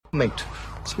Mate,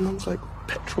 someone's like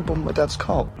petrol bombed my dad's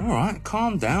car. All right,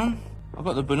 calm down. I've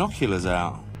got the binoculars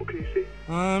out. What can you see?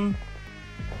 Hang on.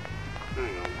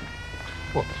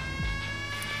 What?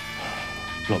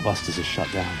 Blockbusters is shut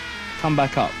down. Come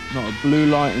back up. Not a blue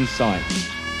light in sight.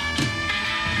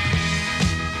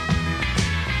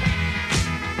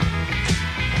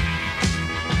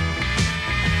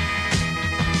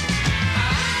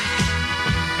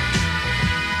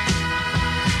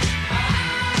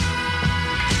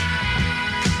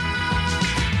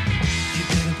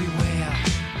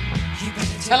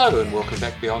 Hello and welcome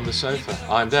back Beyond the Sofa.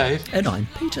 I'm Dave. And I'm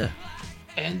Peter.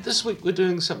 And this week we're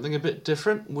doing something a bit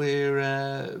different.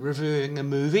 We're reviewing a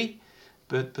movie.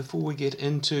 But before we get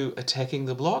into attacking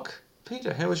the block,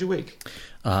 Peter, how was your week?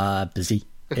 Busy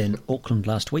in Auckland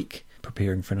last week,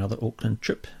 preparing for another Auckland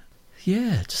trip.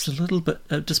 Yeah, just a little bit,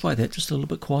 despite that, just a little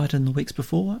bit quieter than the weeks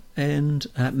before, and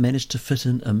managed to fit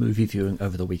in a movie viewing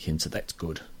over the weekend, so that's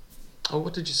good. Oh,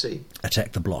 what did you see?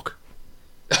 Attack the Block.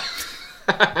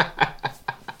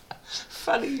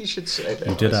 Funny you should say that.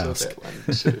 You did I ask. saw that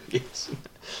one too, yes.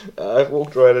 I've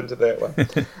walked right into that one.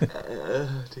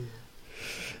 Oh, dear.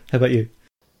 How about you?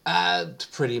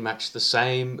 Pretty much the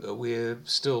same. We're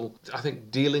still, I think,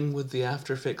 dealing with the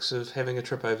after effects of having a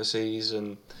trip overseas,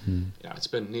 and it's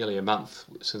been nearly a month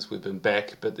since we've been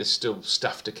back, but there's still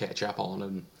stuff to catch up on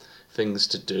and things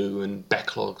to do and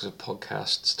backlogs of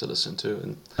podcasts to listen to.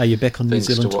 And Are you back on New things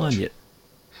to Zealand watch. time yet?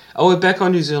 Oh, we're back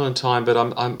on New Zealand time, but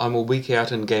I'm a week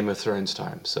out in Game of Thrones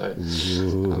time, so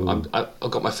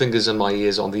I've got my fingers in my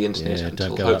ears on the internet Yeah, until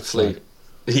don't go hopefully,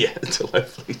 outside. until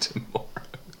hopefully tomorrow.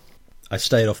 I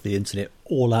stayed off the internet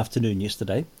all afternoon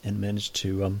yesterday and managed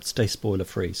to stay spoiler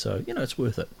free, so it's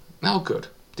worth it. Oh, good,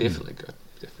 definitely good,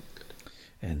 definitely good.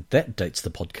 And that dates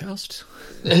the podcast.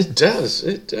 It does,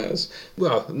 it does.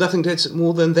 Well, nothing dates it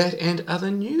more than that and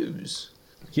other news.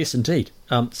 Yes, indeed.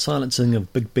 Silencing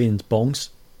of Big Ben's bongs.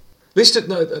 At least it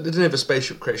didn't have a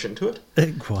spaceship crash into it.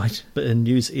 Quite. But in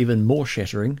news even more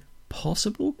shattering,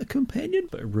 possible a companion,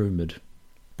 but rumoured.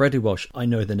 Bradley Walsh, I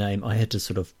know the name. I had to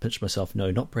sort of pinch myself.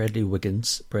 No, not Bradley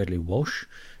Wiggins, Bradley Walsh.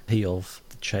 He of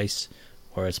The Chase,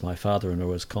 or as my father-in-law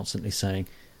was constantly saying,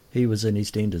 he was in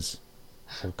EastEnders.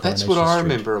 That's what I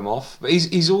remember him off. But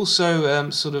he's also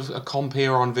sort of a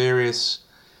compere on various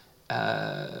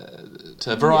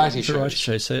variety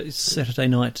shows. So it's Saturday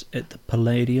night at the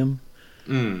Palladium,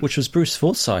 which was Bruce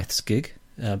Forsyth's gig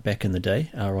back in the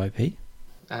day, R.I.P.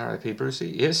 R.I.P. Brucey,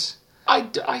 yes. I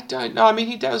don't know. I mean,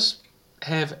 he does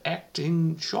have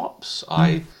acting chops.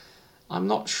 I'm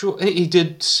not sure. He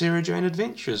did Sarah Jane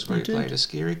Adventures, where he played a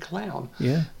scary clown.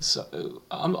 Yeah. So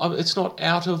it's not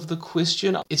out of the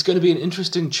question. It's going to be an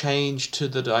interesting change to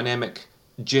the dynamic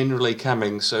generally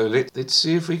coming. So let's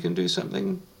see if we can do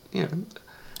something, Different.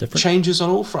 Changes on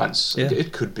all fronts. Yeah.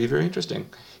 It could be very interesting.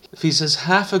 If he's as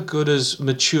half a good as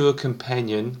mature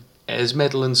companion as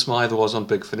Madeline Smythe was on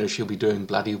Big Finish, he'll be doing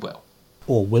bloody well.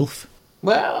 Or Wilf.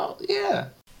 Well, yeah.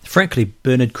 Frankly,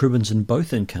 Bernard Cribbins in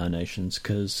both incarnations,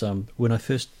 because when I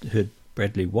first heard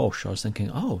Bradley Walsh, I was thinking,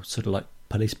 sort of like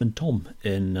Policeman Tom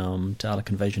in Dalek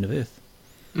Invasion of Earth.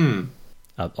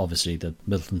 Obviously the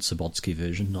Middleton Subotsky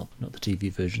version, not the TV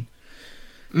version.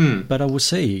 But I will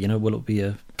see, will it be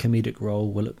a comedic role?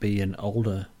 Will it be an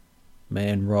older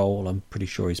man role? I'm pretty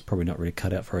sure he's probably not really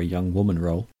cut out for a young woman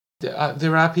role.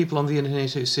 There are people on the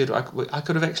internet who said I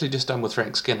could have actually just done with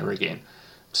Frank Skinner again.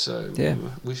 So yeah.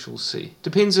 We shall see.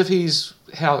 Depends if he's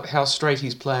how straight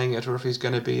he's playing it, or if he's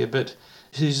going to be a bit.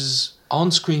 His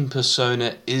on-screen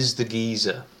persona is the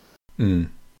geezer.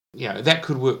 That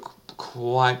could work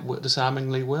quite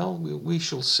disarmingly well. We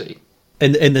shall see.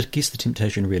 And I guess the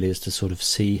temptation really is to sort of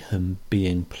see him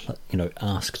being,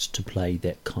 asked to play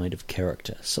that kind of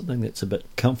character, something that's a bit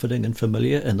comforting and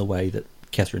familiar in the way that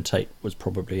Catherine Tate was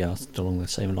probably asked along the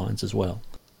same lines as well.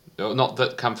 Not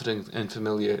that comforting and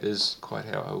familiar is quite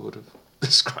how I would have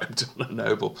described Donna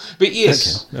Noble. But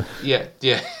yes, okay.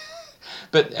 Yeah.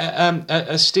 But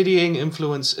a steadying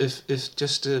influence if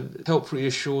just to help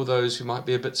reassure those who might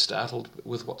be a bit startled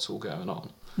with what's all going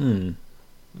on.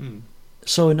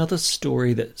 So another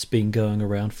story that's been going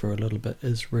around for a little bit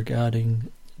is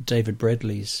regarding David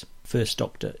Bradley's First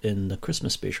Doctor in the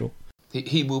Christmas special.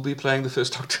 He will be playing the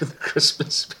First Doctor in the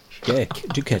Christmas special. Yeah,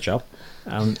 do catch up.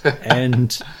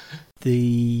 And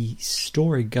the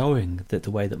story going that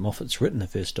the way that Moffat's written the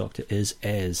First Doctor is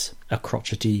as a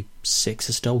crotchety,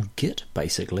 sexist old git,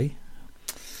 basically.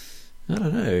 I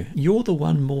don't know. You're the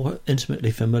one more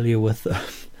intimately familiar with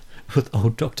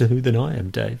old Doctor Who than I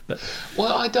am, Dave. But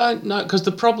well, I don't know, because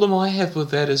the problem I have with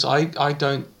that is I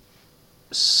don't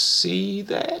see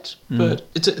that, but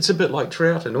it's a bit like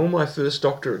Troughton. All my First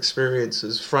Doctor experience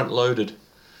is front-loaded.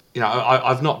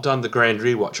 I've not done the grand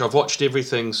rewatch. I've watched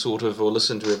everything sort of, or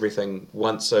listened to everything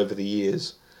once over the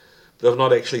years, but I've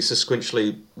not actually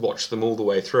sequentially watched them all the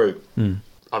way through.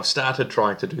 I've started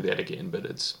trying to do that again, but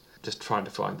it's just trying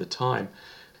to find the time.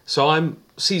 So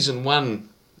season 1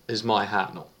 is my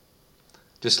Hartnell.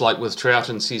 Just like with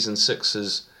Troughton, season 6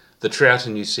 is the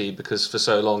Troughton you see, because for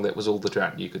so long that was all the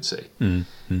Troughton you could see.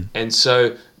 And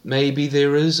so maybe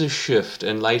there is a shift,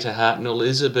 and later Hartnell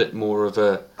is a bit more of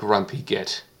a grumpy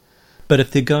git. But if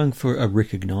they're going for a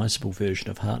recognisable version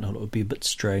of Hartnell, it would be a bit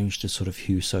strange to sort of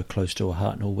hew so close to a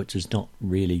Hartnell which is not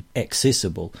really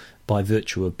accessible by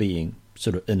virtue of being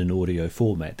sort of in an audio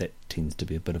format. That tends to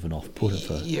be a bit of an off-putter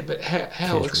for... Yeah, but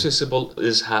how accessible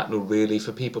is Hartnell really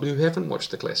for people who haven't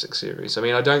watched the classic series? I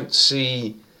mean, I don't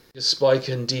see a spike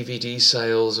in DVD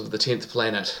sales of The 10th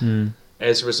Planet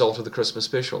as a result of the Christmas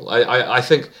special. I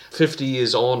think 50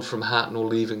 years on from Hartnell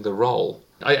leaving the role...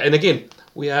 and again...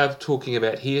 we are talking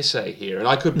about hearsay here, and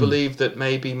I could believe that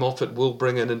maybe Moffat will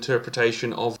bring an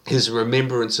interpretation of his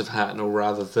remembrance of Hartnell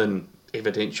rather than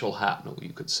evidential Hartnell,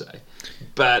 you could say.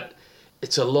 But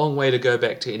it's a long way to go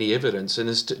back to any evidence, and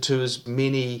to as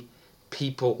many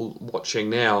people watching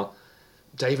now,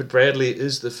 David Bradley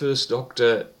is the first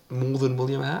Doctor more than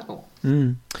William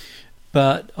Hartnell.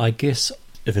 But I guess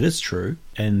if it is true,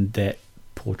 and that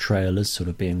portrayal is sort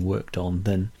of being worked on,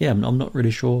 then yeah, I'm not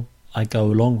really sure I go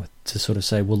along with to sort of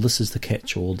say, well, this is the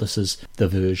catch-all, this is the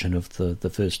version of the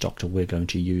first Doctor we're going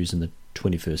to use in the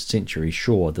 21st century.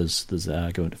 Sure, there's the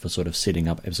argument for sort of setting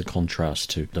up as a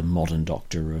contrast to the modern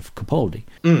Doctor of Capaldi,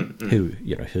 who,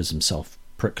 is himself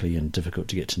prickly and difficult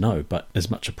to get to know, but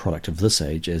as much a product of this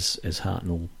age as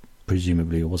Hartnell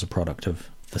presumably was a product of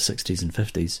the 60s and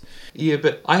 50s. Yeah,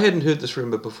 but I hadn't heard this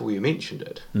rumour before you mentioned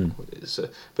it.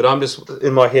 But I'm just,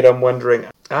 in my head, I'm wondering,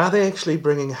 are they actually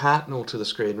bringing Hartnell to the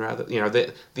screen rather,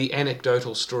 the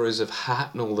anecdotal stories of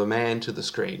Hartnell, the man, to the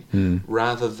screen,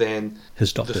 rather than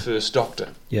his Doctor, the first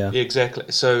Doctor? Yeah,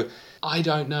 exactly. So I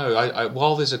don't know.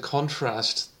 While there's a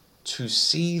contrast to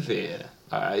see there,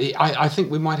 I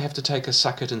think we might have to take a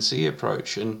suck it and see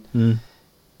approach, and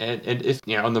if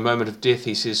on the moment of death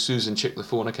he says Susan Chick the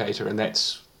fornicator, and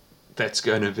that's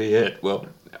going to be it. Well,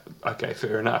 okay,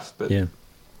 fair enough. But yeah.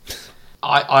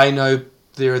 I know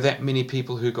there are that many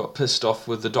people who got pissed off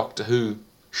with the Doctor Who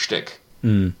shtick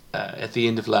at the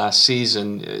end of last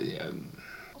season.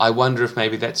 I wonder if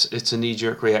maybe it's a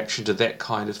knee-jerk reaction to that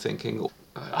kind of thinking.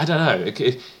 I don't know.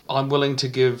 I'm willing to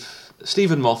give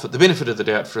Stephen Moffat the benefit of the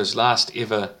doubt for his last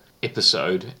ever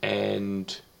episode,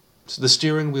 and the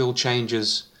steering wheel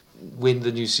changes when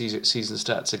the new season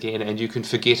starts again, and you can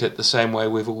forget it the same way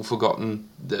we've all forgotten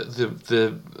the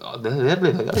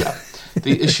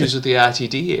issues of the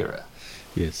RTD era.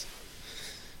 Yes.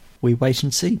 We wait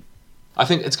and see. I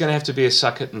think it's going to have to be a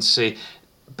suck it and see,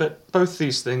 but both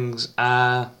these things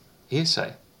are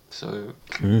hearsay, so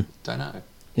don't know.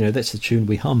 That's the tune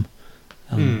we hum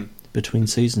between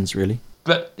seasons, really.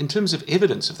 But in terms of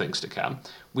evidence of things to come,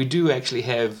 we do actually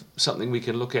have something we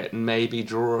can look at and maybe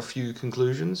draw a few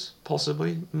conclusions,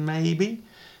 possibly, maybe,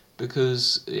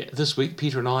 because this week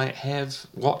Peter and I have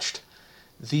watched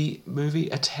the movie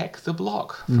Attack the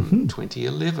Block from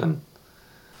 2011.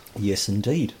 Yes,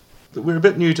 indeed. But we're a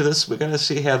bit new to this. We're going to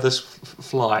see how this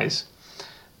flies.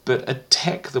 But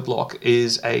Attack the Block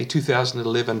is a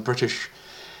 2011 British...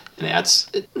 Now,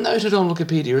 it's noted on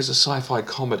Wikipedia as a sci-fi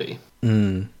comedy.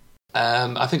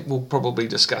 I think we'll probably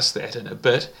discuss that in a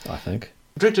bit. I think.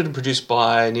 Directed and produced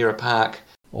by Nira Park.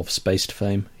 Of Spaced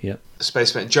fame, yep.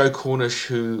 Space fan Joe Cornish,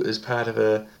 who is part of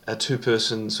a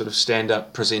two-person sort of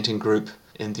stand-up presenting group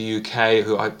in the UK,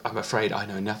 who I'm afraid I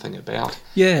know nothing about.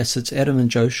 Yes, it's Adam and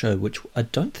Joe Show, which I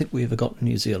don't think we ever got in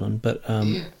New Zealand, but...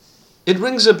 Yeah. It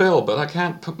rings a bell, but I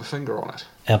can't put my finger on it.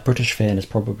 Our British fan is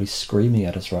probably screaming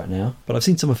at us right now, but I've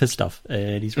seen some of his stuff,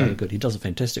 and he's really good. He does a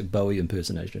fantastic Bowie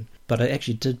impersonation. But I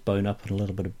actually did bone up on a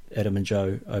little bit of Adam and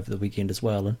Joe over the weekend as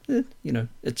well, and,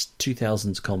 it's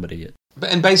 2000s comedy.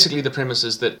 And basically the premise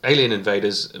is that alien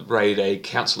invaders raid a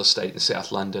council estate in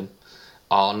South London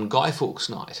on Guy Fawkes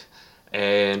Night,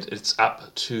 and it's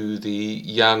up to the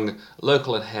young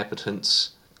local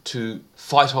inhabitants to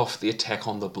fight off the attack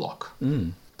on the block.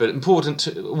 But important,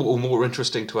 or more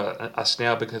interesting to us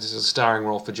now, because it's a starring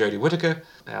role for Jodie Whittaker,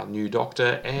 our new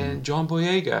Doctor, and John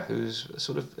Boyega, who's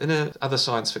sort of in another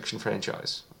science fiction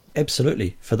franchise.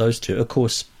 Absolutely, for those two. Of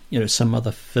course, some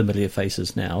other familiar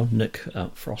faces now. Nick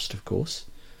Frost, of course,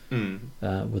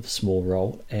 with a small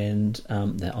role. And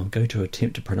now I'm going to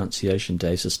attempt a pronunciation,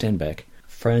 Dave, so stand back.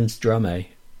 Franz Drame,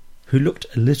 who looked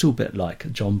a little bit like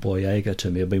John Boyega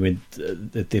to me. I mean,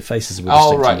 their faces were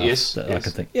distinct enough that I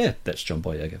could think, yeah, that's John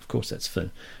Boyega. Of course, that's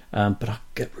Finn. But I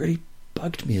get really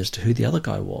bugged me as to who the other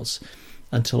guy was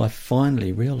until I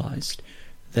finally realised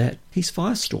that he's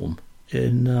Firestorm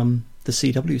in the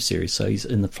CW series. So he's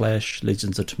in The Flash,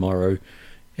 Legends of Tomorrow,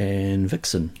 and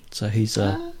Vixen. So he's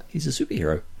a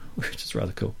superhero, which is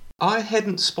rather cool. I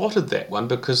hadn't spotted that one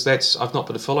because I've not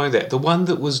been following that. The one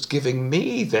that was giving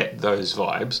me those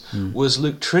vibes was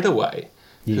Luke Treadaway,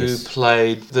 who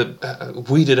played the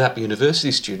weeded up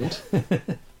university student.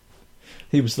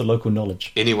 He was the local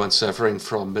knowledge. Anyone suffering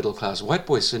from middle-class white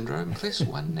boy syndrome, press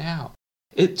 1 now.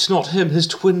 It's not him. His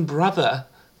twin brother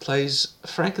plays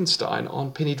Frankenstein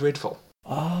on Penny Dreadful.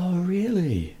 Oh,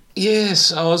 really?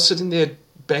 Yes, I was sitting there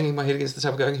banging my head against the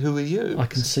table going, who are you? I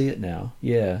can see it now,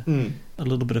 yeah. A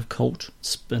little bit of cult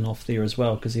spin-off there as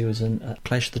well, because he was in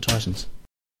Clash of the Titans.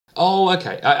 Oh,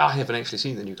 okay. I haven't actually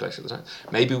seen the new Clash of the Titans.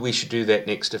 Maybe we should do that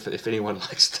next if anyone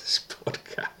likes this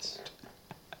podcast.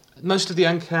 Most of the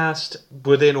uncast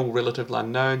were then all relative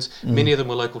unknowns. Many of them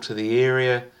were local to the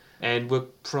area and were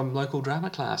from local drama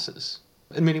classes.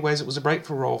 In many ways, it was a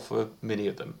breakthrough role for many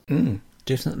of them.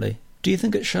 Definitely. Do you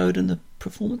think it showed in the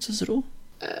performances at all?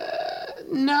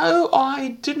 No,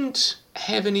 I didn't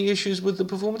have any issues with the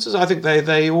performances. I think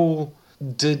they all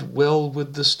did well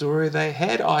with the story they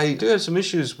had. I do have some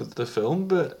issues with the film,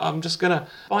 but I'm just going to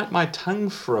bite my tongue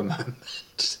for a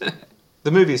moment.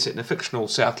 The movie is set in a fictional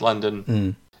South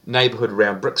London neighbourhood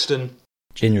around Brixton.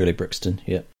 Generally Brixton,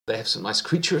 yeah. They have some nice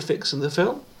creature effects in the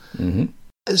film. Mm-hmm.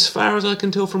 As far as I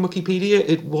can tell from Wikipedia,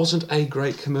 it wasn't a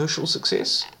great commercial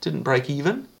success. Didn't break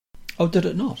even. Oh, did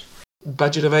it not?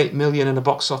 Budget of 8 million and a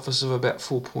box office of about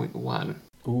 4.1.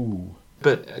 Ooh.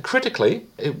 But critically,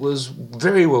 it was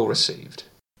very well received.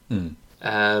 And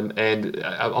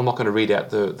I'm not going to read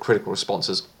out the critical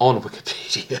responses on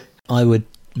Wikipedia. I would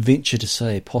venture to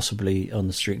say, possibly on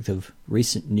the strength of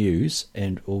recent news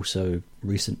and also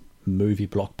recent movie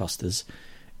blockbusters,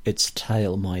 its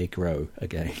tail may grow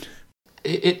again.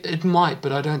 It might,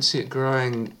 but I don't see it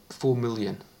growing 4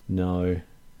 million. No.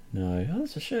 Oh,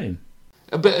 that's a shame.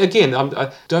 But again,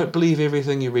 I don't believe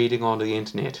everything you're reading on the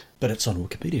internet. But it's on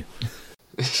Wikipedia.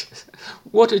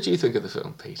 What did you think of the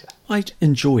film, Peter? I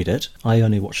enjoyed it. I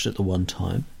only watched it the one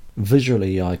time.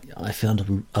 Visually, I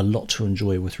found a lot to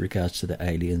enjoy with regards to the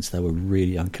aliens. They were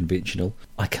really unconventional.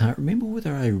 I can't remember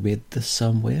whether I read this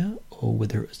somewhere or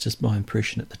whether it was just my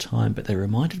impression at the time, but they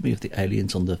reminded me of the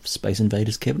aliens on the Space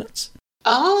Invaders cabinets.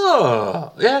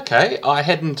 Oh, yeah, okay. I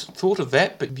hadn't thought of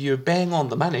that, but you're bang on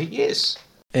the money, yes.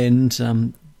 And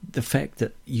the fact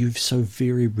that you've so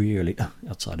very rarely,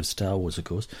 outside of Star Wars of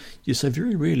course, you so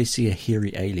very rarely see a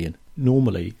hairy alien.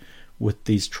 Normally, with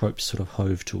these tropes sort of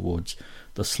hove towards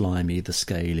the slimy, the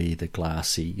scaly, the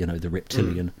glassy, the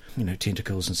reptilian,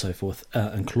 tentacles and so forth,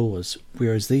 and claws.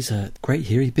 Whereas these are great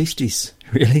hairy beasties,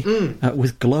 really,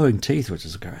 with glowing teeth, which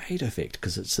is a great effect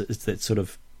because it's that sort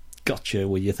of gotcha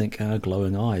where you think,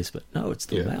 glowing eyes, but no, it's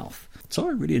the mouth. So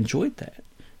I really enjoyed that.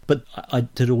 But I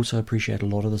did also appreciate a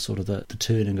lot of the sort of the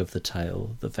turning of the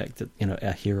tale, the fact that,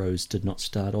 our heroes did not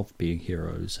start off being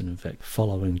heroes, and in fact,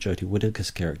 following Jodie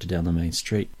Whittaker's character down the main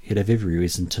street, you'd have every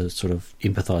reason to sort of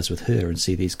empathise with her and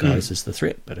see these guys as the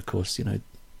threat. But of course,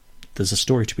 there's a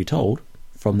story to be told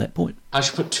from that point. I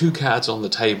should put 2 cards on the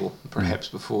table, perhaps,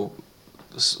 before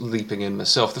leaping in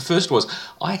myself. The first was,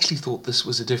 I actually thought this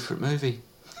was a different movie.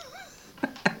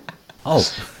 Oh.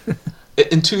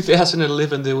 In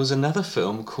 2011, there was another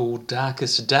film called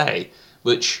Darkest Day,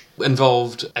 which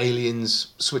involved aliens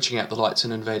switching out the lights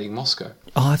and invading Moscow.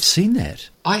 Oh, I've seen that.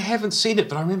 I haven't seen it,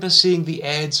 but I remember seeing the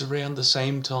ads around the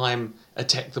same time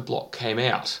Attack the Block came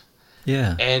out.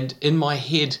 Yeah. And in my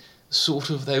head,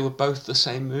 sort of, they were both the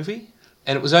same movie.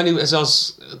 And it was only as I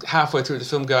was halfway through the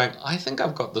film going, I think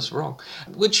I've got this wrong.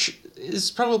 Which is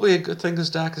probably a good thing,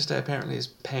 because Darkest Day apparently is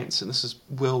pants, and this is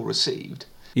well received.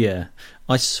 Yeah,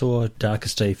 I saw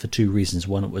Darkest Day for 2 reasons.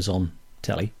 One, it was on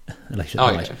telly late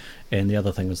at night, and the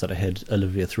other thing was that it had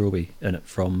Olivia Thirlby in it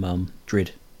from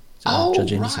Dredd.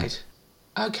 Judge Anderson. Right.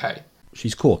 Okay.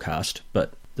 She's core cast,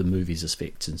 but the movie's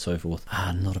effects and so forth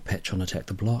not a patch on Attack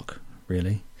the Block,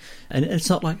 really. And it's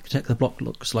not like Attack the Block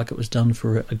looks like it was done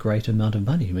for a great amount of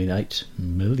money. I mean, 8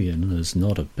 million is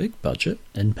not a big budget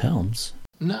in pounds.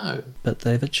 No. But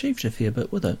they've achieved a fair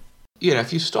bit with it.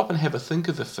 If you stop and have a think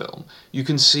of the film, you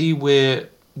can see where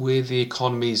the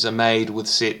economies are made with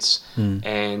sets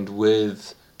and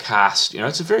with cast.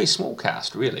 It's a very small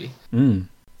cast, really. And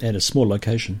a small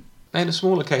location. And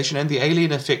the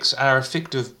alien effects are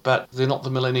effective, but they're not the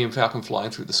Millennium Falcon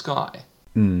flying through the sky.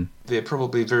 They're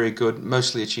probably very good,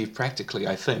 mostly achieved practically,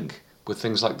 I think, with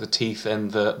things like the teeth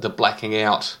and the blacking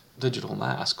out digital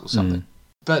mask or something.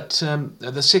 But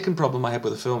the second problem I had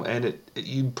with the film, and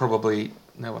you probably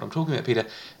know what I'm talking about, Peter,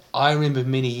 I remember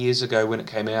many years ago when it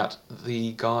came out,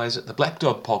 the guys at the Black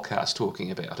Dog podcast talking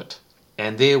about it.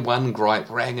 And their one gripe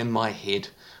rang in my head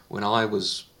when I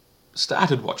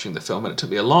started watching the film, and it took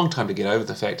me a long time to get over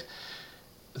the fact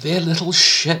they're little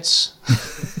shits.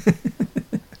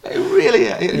 They really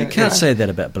are. You can't say that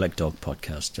about Black Dog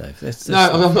podcast, Dave.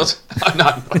 I'm not. No,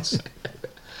 I'm not saying that.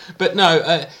 But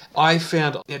no, I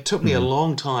found it took me a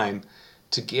long time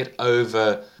to get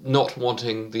over not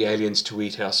wanting the aliens to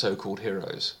eat our so-called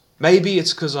heroes. Maybe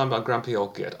it's because I'm a grumpy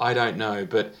old git. I don't know,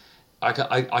 but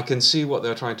I can see what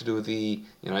they're trying to do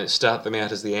with start them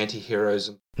out as the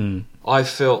anti-heroes. I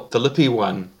felt the Lippy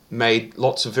one made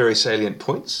lots of very salient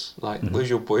points, like, where's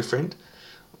your boyfriend?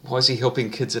 Why is he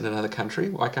helping kids in another country?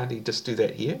 Why can't he just do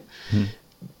that here?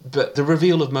 But the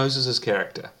reveal of Moses'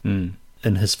 character. In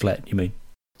his flat, you mean?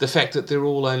 The fact that they're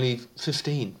all only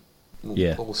 15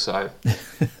 Yeah. or so.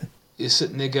 You're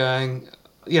sitting there going,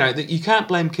 you can't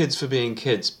blame kids for being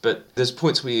kids, but there's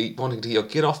points where you're wanting to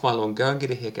get off my lawn, go and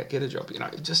get a haircut, get a job.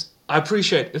 I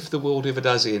appreciate if the world ever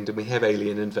does end and we have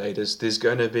alien invaders, there's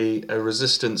going to be a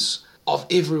resistance of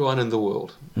everyone in the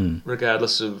world,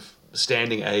 regardless of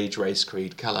standing, age, race,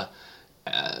 creed, colour,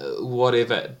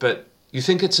 whatever. But you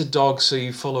think it's a dog, so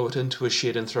you follow it into a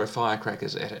shed and throw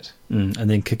firecrackers at it. And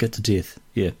then kick it to death.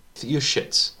 Yeah. You're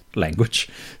shits. Language.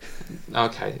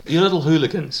 Okay. You're little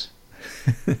hooligans.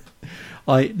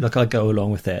 I go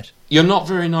along with that. You're not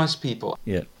very nice people.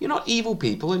 Yeah. You're not evil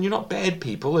people, and you're not bad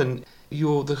people, and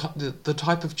you're the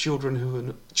type of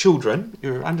children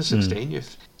you're under 16,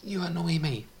 you annoy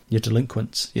me. You're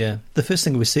delinquents, yeah. The first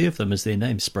thing we see of them is their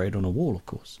name sprayed on a wall, of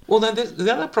course. Well, the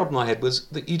other problem I had was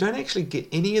that you don't actually get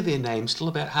any of their names till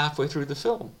about halfway through the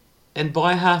film. And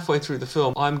by halfway through the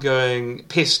film, I'm going,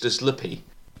 Pest is Lippy.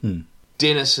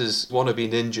 Dennis is wannabe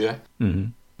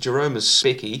ninja. Jerome is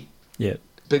Specky. Yeah.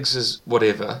 Biggs is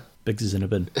whatever. Biggs is in a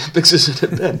bin. Biggs is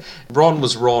in a bin. Ron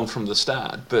was Ron from the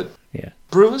start, but yeah.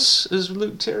 Brewis is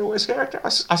Luke Tearaway's character.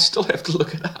 I still have to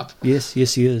look it up. Yes,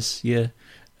 he is, yeah.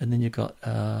 And then you've got,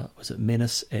 was it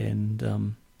Menace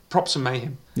and... Props and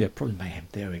Mayhem. Yeah, Props and Mayhem.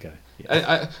 There we go.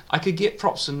 Yeah. I could get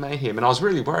Props and Mayhem, and I was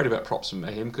really worried about Props and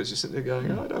Mayhem because you're sitting there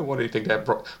going, I don't want anything to have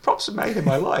Props and Mayhem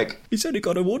I like. He's only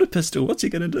got a water pistol. What's he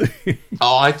going to do?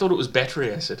 I thought it was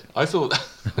battery acid. I thought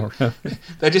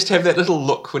they just have that little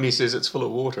look when he says it's full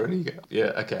of water, and you go,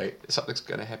 yeah, okay, something's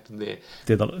going to happen there.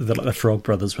 They're like the Frog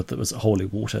Brothers with holy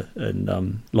water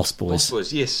and Lost Boys. Lost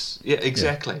Boys, yes. Yeah,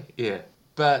 exactly, yeah.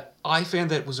 But I found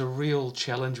that was a real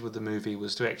challenge with the movie,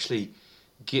 was to actually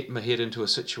get my head into a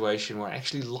situation where I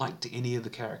actually liked any of the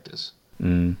characters.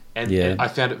 And I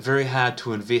found it very hard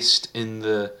to invest in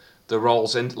the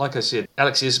roles. And like I said,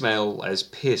 Alex Ismail as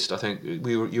Pest, I think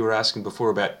you were asking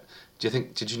before about,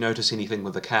 did you notice anything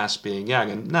with the cast being young?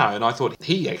 And no, and I thought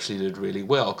he actually did really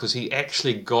well, because he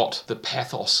actually got the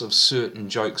pathos of certain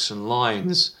jokes and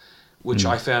lines, which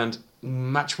I found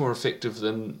much more effective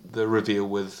than the reveal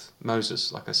with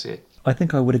Moses, like I said. I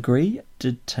think I would agree. It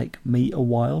did take me a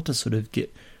while to sort of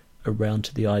get around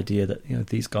to the idea that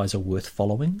these guys are worth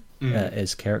following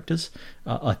as characters.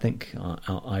 I think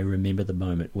I remember the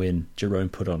moment when Jerome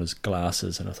put on his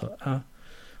glasses, and I thought,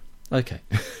 okay,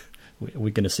 we're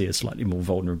going to see a slightly more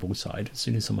vulnerable side. As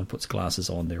soon as someone puts glasses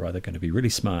on, they're either going to be really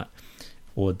smart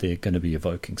or they're going to be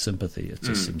evoking sympathy. It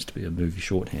just seems to be a movie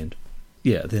shorthand.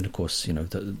 Yeah, then of course,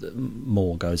 the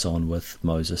more goes on with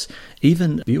Moses.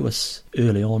 Even Lewis,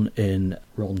 early on in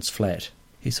Ron's flat,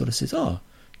 he sort of says, they're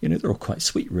all quite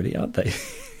sweet, really, aren't they?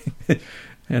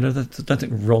 And I don't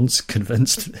think Ron's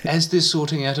convinced. As they're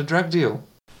sorting out a drug deal.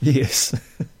 Yes.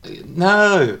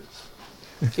 No.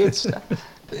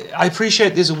 I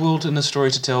appreciate there's a world and a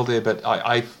story to tell there, but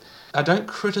I don't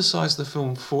criticise the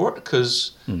film for it,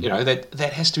 because,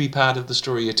 that has to be part of the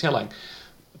story you're telling.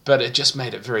 But it just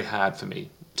made it very hard for me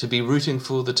to be rooting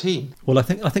for the team. Well, I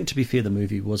think to be fair, the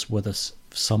movie was with us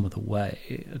some of the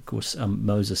way. Of course,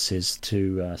 Moses says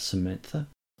to Samantha,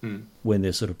 when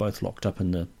they're sort of both locked up in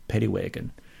the paddy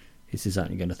wagon, he says, "Aren't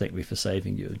you going to thank me for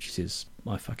saving you?" And she says,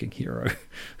 "My fucking hero."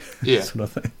 Yeah. Sort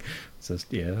of thing. So,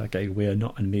 yeah, okay, we're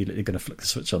not immediately going to flick the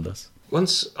switch on this.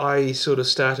 Once I sort of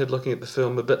started looking at the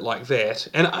film a bit like that,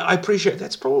 and I appreciate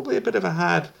that's probably a bit of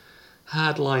a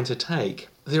hard line to take.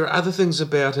 There are other things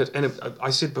about it, and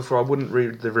I said before I wouldn't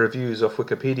read the reviews off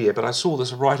Wikipedia, but I saw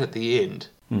this right at the end.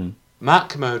 Mark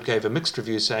Kermode gave a mixed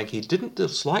review saying he didn't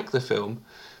dislike the film,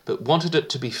 but wanted it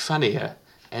to be funnier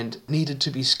and needed to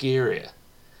be scarier.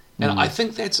 And I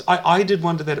think I did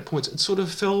wonder that at points. It sort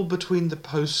of fell between the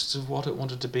posts of what it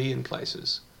wanted to be in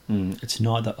places. It's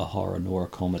neither a horror nor a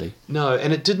comedy. No,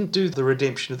 and it didn't do the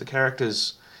redemption of the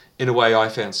characters in a way I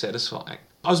found satisfying.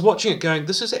 I was watching it going,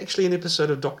 this is actually an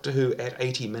episode of Doctor Who at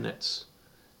 80 minutes.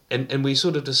 And we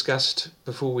sort of discussed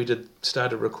before we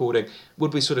started recording,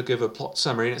 would we sort of give a plot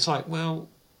summary? And it's like, well,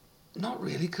 not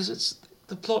really, because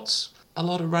the plot's a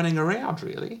lot of running around,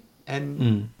 really,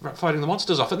 and fighting the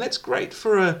monsters off. And that's great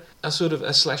for a sort of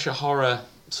a slasher horror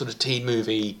sort of teen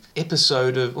movie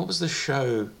episode of, what was the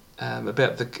show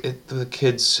about the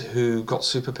kids who got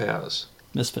superpowers?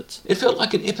 Misfits. It felt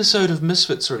like an episode of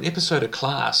Misfits or an episode of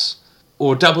Class,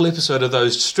 or a double episode of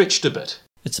those stretched a bit.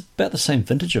 It's about the same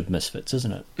vintage of Misfits,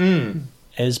 isn't it?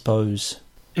 As bows,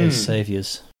 as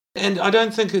saviours. And I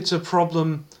don't think it's a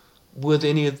problem with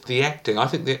any of the acting. I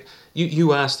think that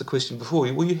you asked the question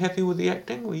before. Were you happy with the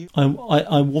acting? Were you?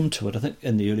 I warmed to it. I think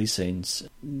in the early scenes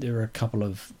there were a couple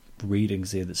of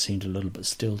readings there that seemed a little bit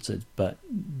stilted, but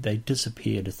they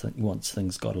disappeared, I think, once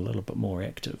things got a little bit more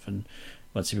active and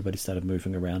once everybody started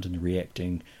moving around and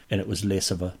reacting, and it was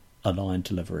less of a line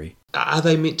delivery. Are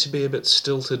they meant to be a bit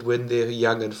stilted when they're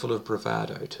young and full of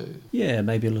bravado too? Yeah,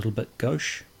 maybe a little bit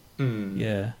gauche.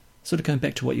 Yeah. Sort of going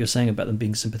back to what you were saying about them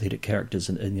being sympathetic characters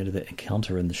and that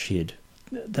encounter in the shed.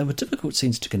 They were difficult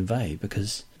scenes to convey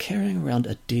because carrying around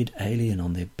a dead alien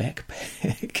on their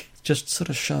backpack, just sort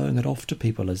of showing it off to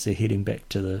people as they're heading back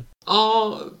to the...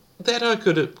 Oh, that I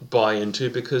could buy into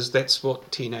because that's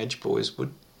what teenage boys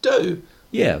would do.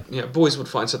 Yeah. You know, boys would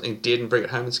find something dead and bring it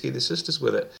home and scare their sisters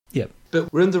with it. Yeah.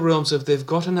 But we're in the realms of they've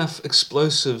got enough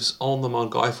explosives on them on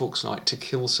Guy Fawkes night to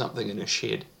kill something in a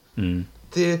shed.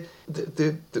 They're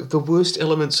the worst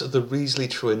elements of the Weasley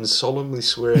twins solemnly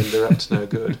swearing they're up to no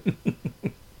good.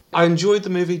 I enjoyed the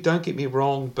movie, don't get me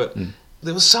wrong, but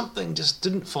there was something just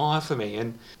didn't fire for me,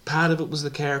 and part of it was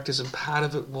the characters and part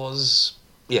of it was,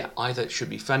 either it should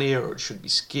be funnier or it should be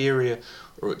scarier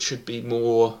or it should be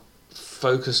more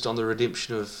focused on the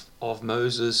redemption of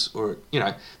Moses, or,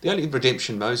 the only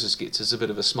redemption Moses gets is a bit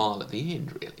of a smile at the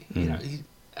end, really.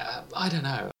 I don't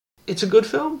know. It's a good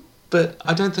film, but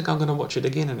I don't think I'm going to watch it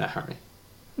again in a hurry.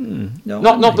 No,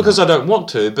 not because I don't want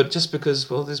to, but just because,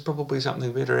 well, there's probably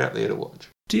something better out there to watch.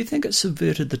 Do you think it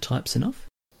subverted the types enough?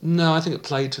 No, I think it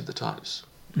played to the types.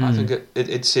 I think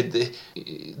it said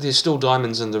there's still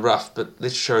diamonds in the rough, but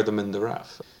let's show them in the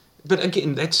rough. But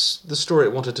again, that's the story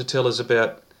it wanted to tell is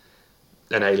about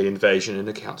an alien invasion in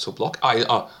a council block.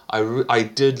 I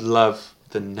did love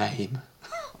the name.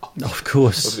 Of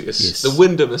course, yes. The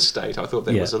Wyndham Estate. I thought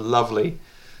that was a lovely.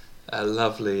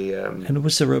 And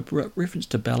was there a reference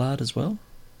to Ballard as well?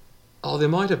 Oh, there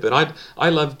might have been. I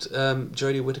loved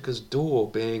Jodie Whittaker's door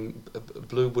being a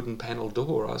blue wooden panel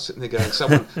door. I was sitting there going,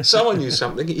 someone knew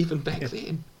something even back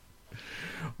then.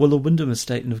 Well, the Wyndham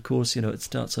Estate, and of course, it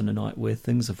starts on a night where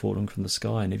things are falling from the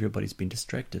sky and everybody's been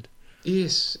distracted.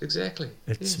 Yes, exactly.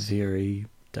 It's very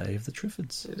Day of the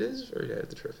Triffids. It is very Day of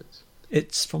the Triffids.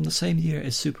 It's from the same year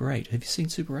as Super 8. Have you seen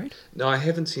Super 8? No, I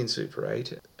haven't seen Super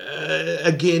 8.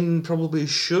 Again, probably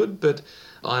should, but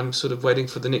I'm sort of waiting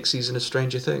for the next season of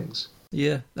Stranger Things.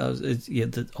 Yeah,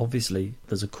 obviously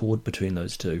there's a chord between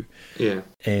those two. Yeah.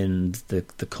 And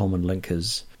the common link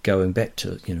is going back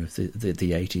to, the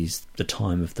 80s, the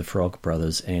time of the Frog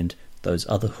Brothers and those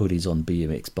other hoodies on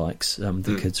BMX bikes,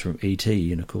 the kids from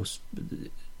E.T., and of course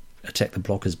Attack the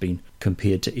Block has been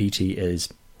compared to E.T. as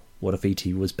what if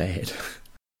E.T. was bad?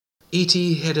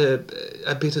 E.T. had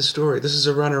a better story. This is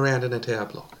a run around in a tower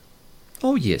block.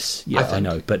 Oh yes, yeah, I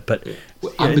know, but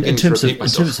in terms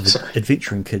of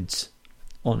adventuring kids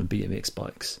on BMX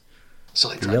bikes,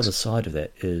 Silly the other side of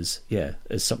that is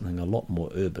something a lot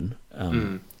more urban,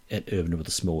 and urban with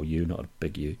a small U, not a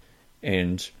big U,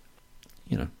 and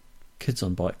kids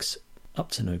on bikes up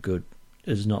to no good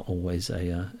is not always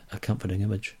a comforting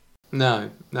image. No,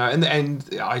 and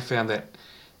I found that,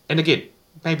 and again,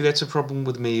 maybe that's a problem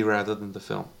with me rather than the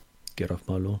film. Get off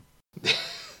my lawn.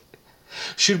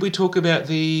 Should we talk about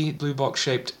the blue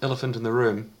box-shaped elephant in the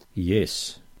room?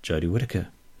 Yes, Jodie Whittaker.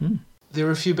 There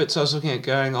are a few bits I was looking at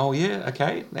going, oh yeah,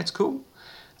 okay, that's cool.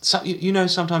 So,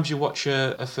 sometimes you watch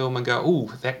a film and go,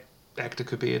 oh, that actor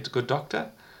could be a good doctor.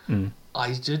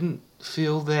 I didn't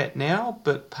feel that now,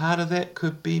 but part of that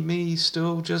could be me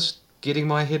still just getting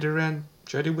my head around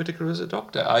Jodie Whittaker as a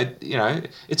doctor.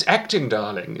 It's acting,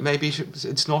 darling. Maybe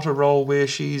it's not a role where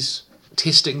she's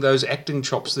testing those acting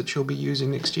chops that she'll be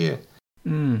using next year.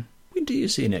 When do you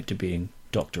see an actor being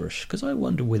doctorish? Because I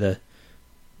wonder whether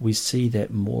we see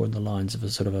that more in the lines of a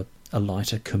sort of a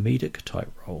lighter comedic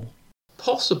type role.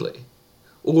 Possibly.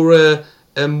 Or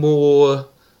a more...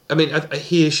 I mean,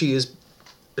 here she is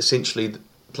essentially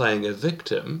playing a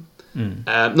victim.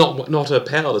 Not a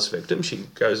powerless victim. She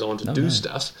goes on to do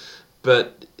stuff.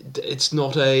 But it's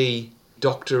not a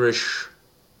doctorish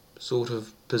sort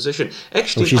of position.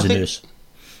 Actually, she's a nurse.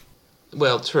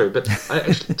 Well, true, but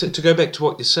to go back to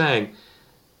what you're saying,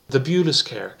 The Bulis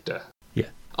character. Yeah.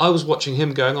 I was watching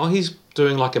him going, oh, he's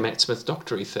doing like a Matt Smith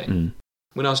doctory thing.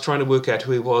 When I was trying to work out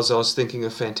who he was, I was thinking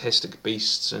of Fantastic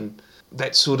Beasts and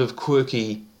that sort of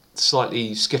quirky,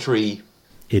 slightly skittery...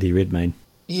 Eddie Redmayne.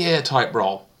 Yeah, type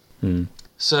role.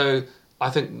 So I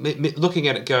think looking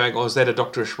at it going, oh, is that a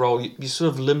doctorish role? You're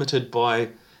sort of limited by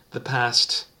the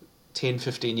past 10,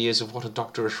 15 years of what a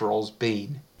doctorish role's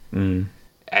been.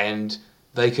 And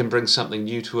they can bring something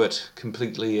new to it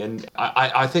completely. And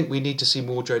I think we need to see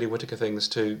more Jodie Whittaker things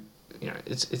too. You know,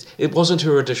 it wasn't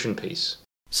her audition piece.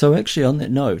 So actually, on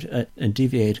that note, and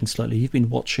deviating slightly, you've been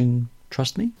watching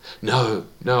Trust Me? No,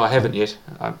 I haven't yet.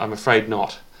 I'm afraid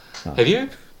not. Oh. Have you?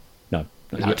 No,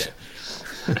 not yet.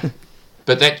 Okay.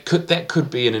 But that could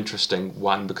be an interesting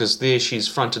one, because there she's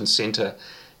front and centre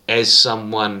as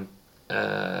someone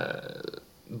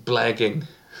blagging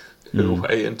her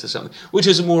way into something, which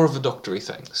is more of a doctory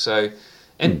thing. So,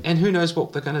 and who knows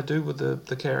what they're going to do with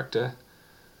the character.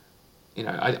 You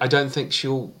know, I don't think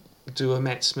she'll do a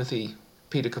Matt Smithy,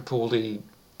 Peter Capaldi,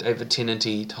 David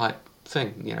Tennant-y type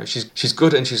thing. You know, she's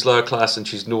good and she's lower class and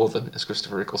she's northern, as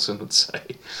Christopher Eccleston would say.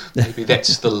 Maybe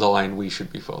that's the line we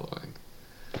should be following.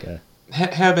 Okay.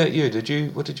 How about you?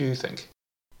 What did you think?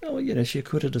 Oh, you know, she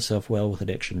acquitted herself well with an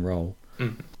action role,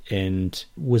 and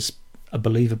was a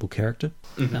believable character.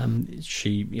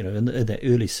 She, you know, in that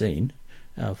early scene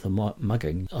of the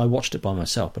mugging, I watched it by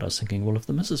myself, but I was thinking, well, if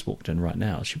the missus walked in right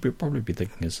now, she'd probably be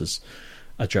thinking this is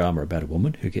a drama about a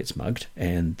woman who gets mugged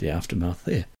and the aftermath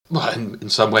there. Well, in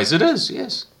some ways it is,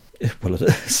 yes. Well, it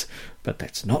is, but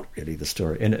that's not really the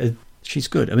story. And she's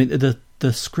good. I mean,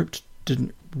 the script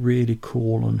didn't really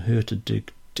call on her to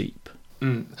dig deep.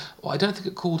 Well, I don't think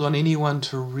it called on anyone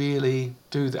to really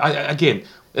do that. Again,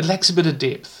 it lacks a bit of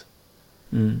depth.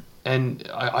 And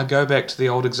I go back to the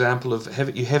old example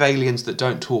of you have aliens that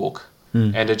don't talk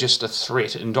and are just a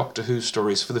threat in Doctor Who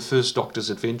stories for the first Doctor's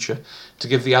adventure, to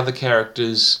give the other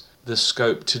characters the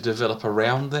scope to develop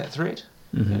around that threat.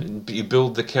 And you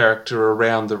build the character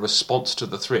around the response to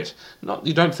the threat.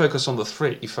 You don't focus on the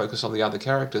threat, you focus on the other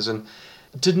characters. And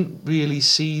didn't really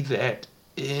see that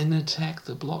in Attack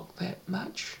the Block that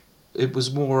much. It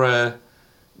was more a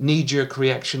knee-jerk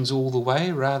reactions all the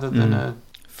way rather than a...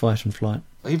 Fight and flight.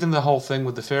 Even the whole thing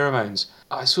with the pheromones,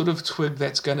 I sort of twigged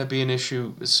that's going to be an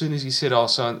issue as soon as he said, oh,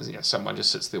 so, you know, someone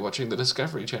just sits there watching the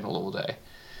Discovery Channel all day.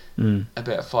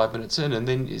 About 5 minutes in, and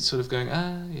then it's sort of going,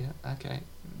 yeah, okay.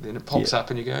 Then it pops up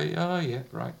and you go, oh, yeah,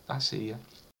 right, I see you.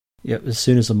 Yeah, as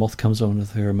soon as the moth comes on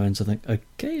with pheromones, I think,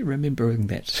 okay, remembering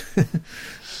that.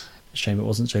 Shame it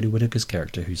wasn't Jodie Whittaker's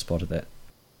character who spotted that.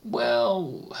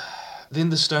 Well, then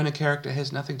the stoner character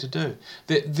has nothing to do.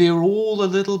 They're all a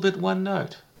little bit one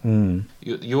note.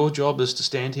 Your job is to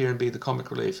stand here and be the comic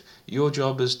relief. Your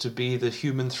job is to be the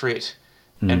human threat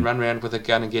and run around with a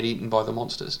gun and get eaten by the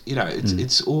monsters. You know,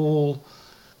 it's all...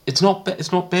 It's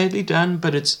not badly done,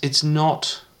 but it's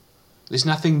not... There's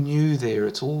nothing new there.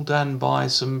 It's all done by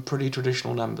some pretty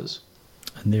traditional numbers.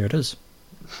 And there it is.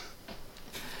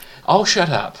 I'll shut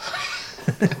up.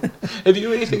 Have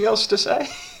you anything else to say?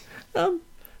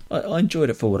 I enjoyed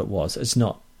it for what it was. It's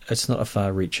not a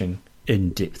far-reaching,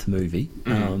 in-depth movie.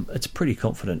 It's a pretty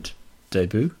confident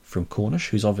debut from Cornish,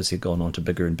 who's obviously gone on to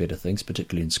bigger and better things,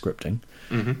 particularly in scripting.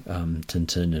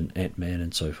 Tintin and Ant-Man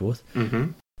and so forth.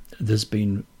 There's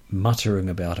been muttering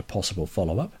about a possible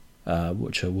follow-up,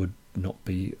 which I would not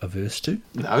be averse to.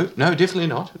 No, definitely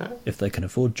not. No. If they can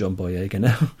afford John Boyega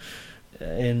now.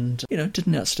 And, you know,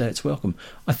 didn't outstay its welcome.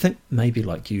 I think maybe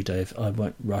like you, Dave, I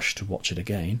won't rush to watch it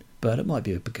again, but it might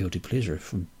be a guilty pleasure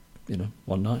from, you know,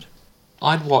 one night.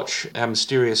 I'd watch our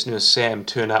mysterious nurse Sam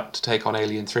turn up to take on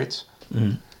alien threats.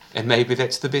 And maybe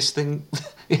that's the best thing,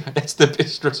 that's the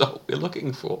best result we're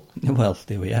looking for. Well,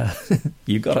 there we are.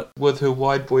 You got it. With her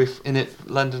wide boy in it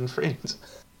London friends.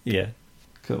 Yeah,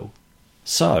 cool.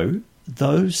 So,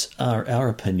 those are our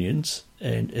opinions,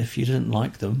 and if you didn't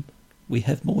like them, we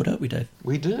have more, don't we, Dave?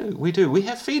 We do. We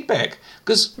have feedback,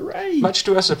 because much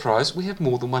to our surprise, we have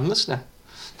more than one listener.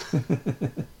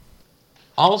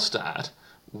 I'll start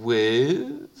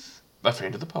with a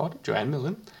friend of the pod, Joanne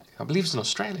Millen. I believe it's in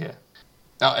Australia.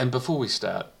 And before we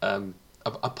start,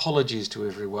 apologies to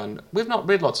everyone. We've not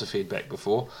read lots of feedback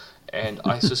before, and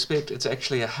I suspect it's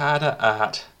actually a harder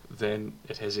art than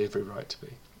it has every right to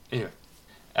be. Anyway,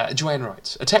 Joanne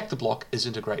writes, Attack the Block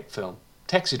isn't a great film.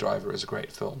 Taxi Driver is a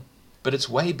great film, but it's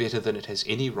way better than it has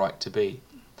any right to be.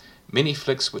 Many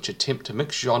flicks which attempt to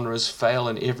mix genres fail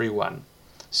in every one.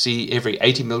 See every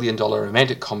 $80 million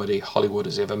romantic comedy Hollywood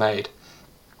has ever made.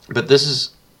 But this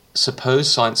is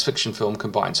supposed science fiction film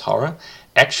combines horror,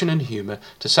 action and humour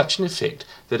to such an effect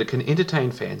that it can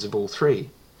entertain fans of all three.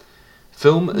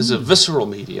 Film is a visceral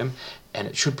medium, and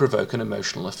it should provoke an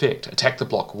emotional effect. Attack the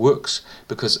Block works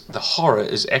because the horror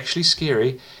is actually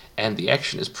scary, and the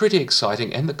action is pretty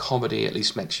exciting, and the comedy at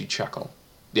least makes you chuckle.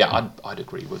 Yeah, I'd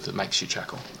agree with it. Makes you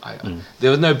chuckle. There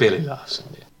were no belly laughs in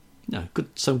there. No,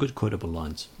 some good quotable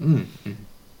lines.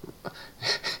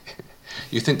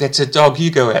 You think that's a dog?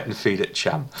 You go out and feed it,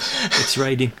 chum. It's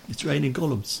raining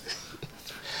golems.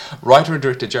 Writer and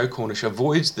director Joe Cornish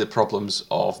avoids the problems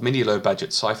of many low-budget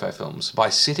sci-fi films by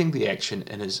setting the action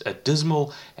in as a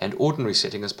dismal and ordinary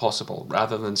setting as possible,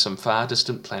 rather than some far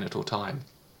distant planet or time.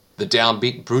 The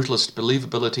downbeat, brutalist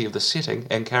believability of the setting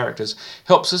and characters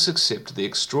helps us accept the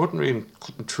extraordinary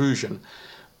intrusion,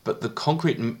 but the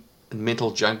concrete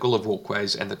mental jungle of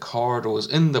walkways and the corridors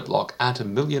in the block aren't a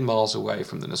million miles away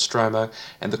from the Nostromo,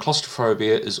 and the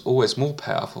claustrophobia is always more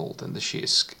powerful than sheer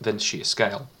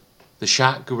scale. The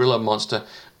shark gorilla monster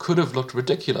could have looked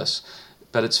ridiculous,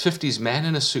 but its 50s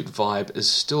man-in-a-suit vibe is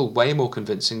still way more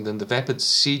convincing than the vapid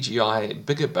CGI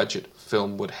bigger budget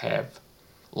film would have.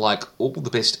 Like all the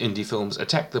best indie films,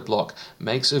 Attack the Block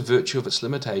makes a virtue of its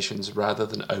limitations rather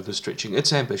than overstretching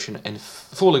its ambition and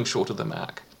falling short of the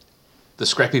mark. The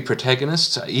scrappy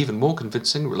protagonists are even more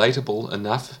convincing, relatable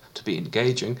enough to be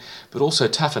engaging, but also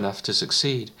tough enough to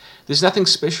succeed. There's nothing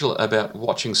special about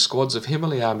watching squads of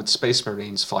heavily armoured space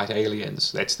marines fight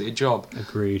aliens. That's their job.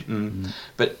 Agreed.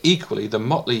 But equally, the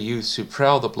motley youths who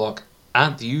prowl the block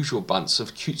aren't the usual bunch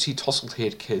of cutesy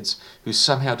tousled-haired kids who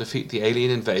somehow defeat the alien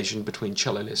invasion between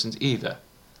cello lessons either.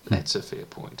 That's a fair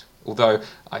point. Although,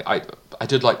 I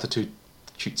did like the two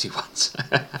cutesy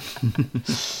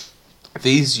ones.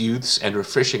 These youths, and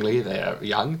refreshingly, they are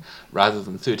young, rather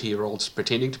than 30-year-olds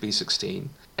pretending to be 16,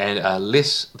 and are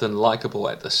less than likeable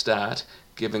at the start,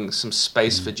 giving some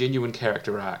space for genuine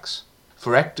character arcs.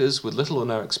 For actors with little or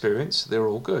no experience, they're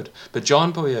all good, but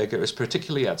John Boyega is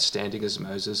particularly outstanding as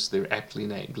Moses, their aptly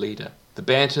named leader. The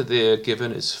banter they're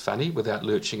given is funny, without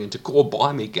lurching into "Gore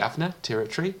by me, governor"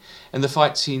 territory, and the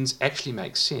fight scenes actually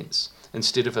make sense,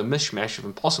 instead of a mishmash of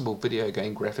impossible video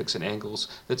game graphics and angles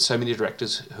that so many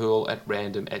directors hurl at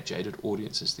random at jaded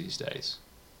audiences these days.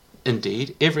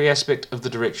 Indeed, every aspect of the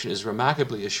direction is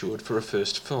remarkably assured for a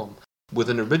first film, with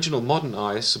an original modern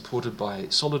eye supported by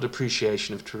solid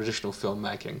appreciation of traditional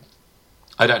filmmaking.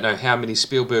 I don't know how many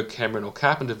Spielberg, Cameron or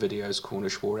Carpenter videos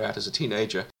Cornish wore out as a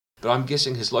teenager, but I'm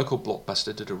guessing his local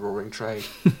Blockbuster did a roaring trade.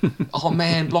 Oh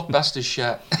man, Blockbuster's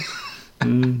shut.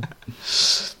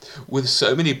 With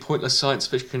so many pointless science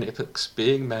fiction epics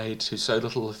being made to so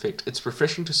little effect, it's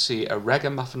refreshing to see a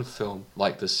ragamuffin film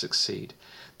like this succeed.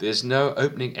 There's no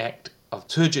opening act of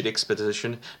turgid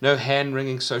exposition, no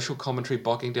hand-wringing social commentary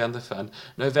bogging down the fun,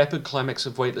 no vapid climax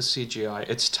of weightless CGI.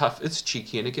 It's tough, it's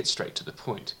cheeky, and it gets straight to the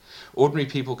point. Ordinary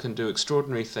people can do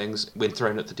extraordinary things when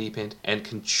thrown at the deep end, and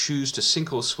can choose to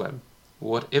sink or swim.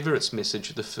 Whatever its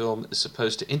message, the film is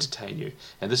supposed to entertain you,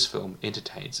 and this film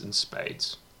entertains in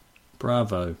spades.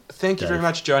 Bravo. Thank you Dave. very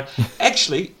much, John.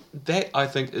 Actually, that I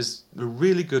think is a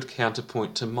really good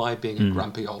counterpoint to my being a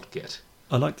grumpy old git.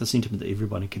 I like the sentiment that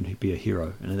everybody can be a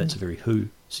hero, and that's a very Who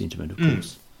sentiment, of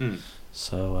course.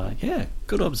 So, yeah,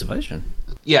 good observation.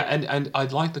 Yeah, and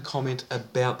I'd like the comment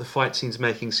about the fight scenes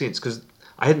making sense, because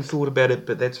I hadn't thought about it,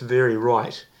 but that's very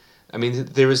right. I mean,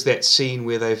 there is that scene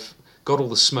where they've got all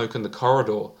the smoke in the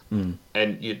corridor,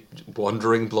 and you're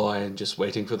wandering blind, just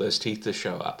waiting for those teeth to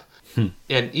show up.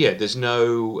 And yeah, there's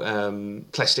no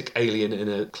plastic alien in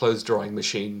a clothes drying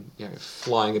machine,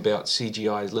 flying about,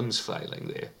 CGI limbs flailing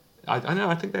there. I know.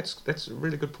 I think that's a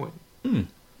really good point.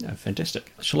 Yeah,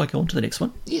 fantastic. Shall I go on to the next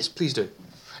one? Yes, please do.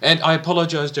 And I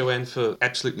apologise, Joanne, for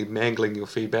absolutely mangling your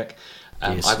feedback.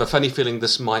 Yes. I have a funny feeling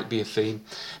this might be a theme.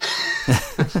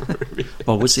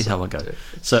 Well, we'll see how I go.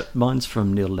 So mine's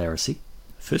from Neil Laracy,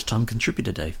 first time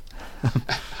contributor, Dave.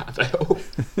 Are they all?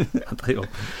 Aren't they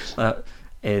all?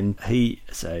 And he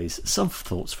says, some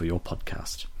thoughts for your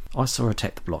podcast. I saw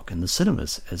Attack the Block in the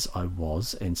cinemas, as I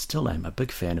was and still am a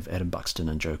big fan of Adam Buxton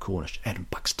and Joe Cornish. Adam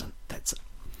Buxton, that's it.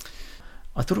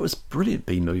 I thought it was a brilliant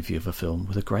B-movie of a film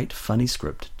with a great funny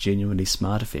script, genuinely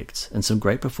smart effects, and some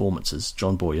great performances.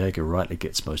 John Boyega rightly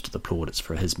gets most of the plaudits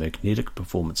for his magnetic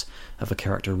performance of a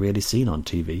character rarely seen on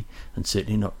TV, and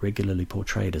certainly not regularly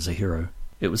portrayed as a hero.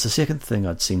 It was the second thing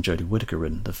I'd seen Jodie Whittaker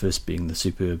in, the first being the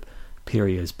superb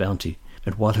Perrier's Bounty,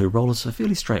 and while her role is a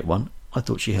fairly straight one, I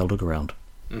thought she held her ground.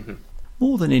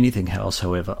 More than anything else,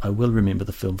 however, I will remember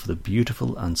the film for the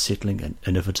beautiful, unsettling and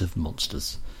innovative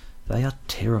monsters. They are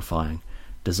terrifying,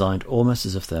 designed almost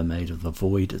as if they are made of the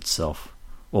void itself,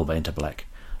 or Vantablack,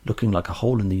 looking like a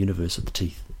hole in the universe of the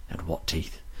teeth. And what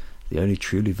teeth! The only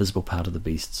truly visible part of the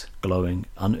beasts, glowing,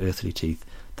 unearthly teeth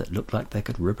that looked like they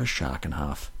could rip a shark in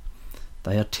half.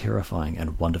 They are terrifying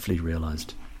and wonderfully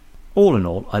realised. All in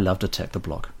all, I loved Attack the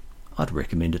Block. I'd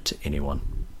recommend it to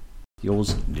anyone.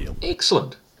 Yours, Neil.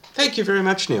 Excellent. Thank you very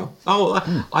much, Neil.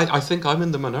 Oh, I think I'm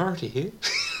in the minority here.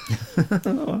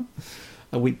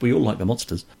 We all like the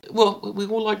monsters. Well, we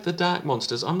all like the Dark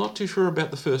Monsters. I'm not too sure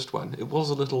about the first one. It was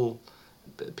a little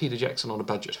Peter Jackson on a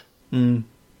budget.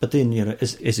 But then,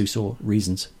 as we saw,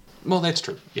 reasons. Well, that's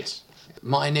true, yes.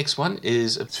 My next one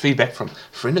is feedback from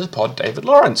friend of the pod, David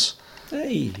Lawrence.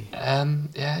 Hey.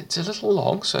 Yeah, it's a little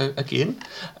long, so again,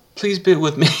 please bear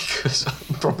with me because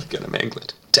I'm probably going to mangle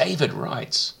it. David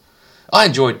writes, I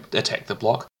enjoyed Attack the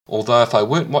Block, although if I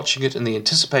weren't watching it in the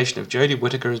anticipation of Jodie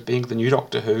Whittaker as being the new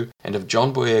Doctor Who and of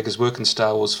John Boyega's work in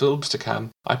Star Wars films to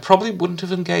come, I probably wouldn't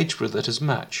have engaged with it as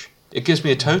much. It gives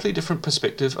me a totally different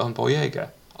perspective on Boyega.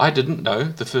 I didn't know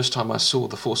the first time I saw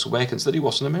The Force Awakens that he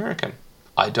wasn't American.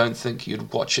 I don't think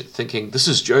you'd watch it thinking, this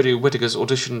is Jodie Whittaker's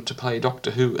audition to play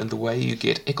Doctor Who in the way you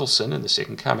get Eccleston in The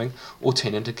Second Coming or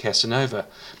Tennant in Casanova.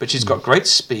 But she's got great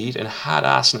speed and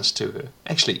hard-assness to her.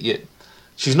 Actually, yeah,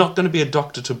 she's not going to be a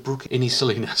doctor to brook any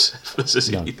silliness, if this is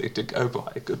anything to go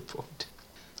by. A good point.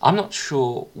 I'm not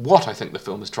sure what I think the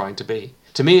film is trying to be.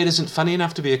 To me, it isn't funny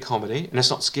enough to be a comedy, and it's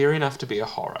not scary enough to be a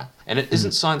horror, and it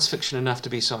isn't science fiction enough to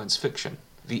be science fiction.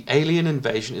 The alien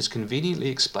invasion is conveniently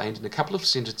explained in a couple of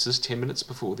sentences 10 minutes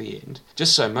before the end,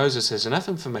 just so Moses has enough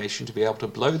information to be able to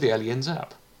blow the aliens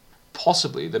up.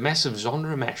 Possibly the massive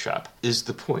genre mashup is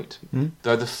the point,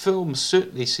 though the film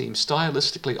certainly seems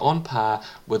stylistically on par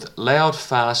with loud,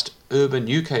 fast,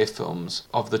 urban UK films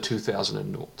of the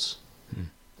 2000s.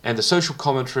 And the social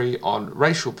commentary on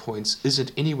racial points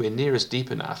isn't anywhere near as deep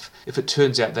enough if it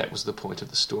turns out that was the point of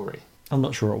the story. I'm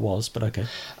not sure it was, but okay.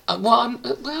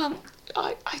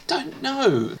 I don't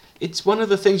know. It's one of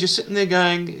the things you're sitting there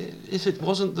going, if it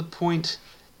wasn't the point,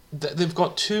 they've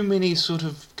got too many sort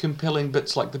of compelling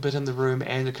bits like the bit in the room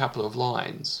and a couple of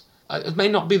lines. It may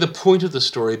not be the point of the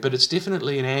story, but it's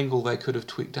definitely an angle they could have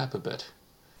tweaked up a bit.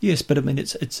 Yes, but I mean,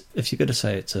 it's if you're going to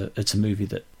say it's a movie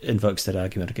that invokes that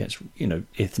argument against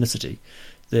ethnicity,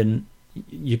 then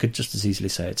you could just as easily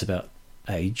say it's about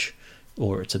age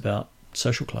or it's about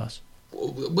social class.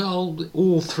 Well,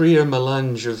 all three are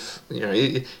melange of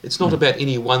it's not about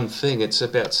any one thing. It's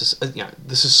about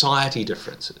the society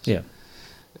differences,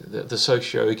 the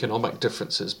socio-economic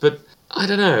differences. But I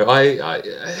don't know.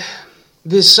 I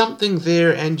there's something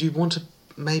there, and you want to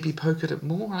maybe poke at it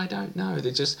more. I don't know.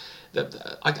 They just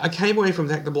I came away from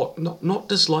that the block not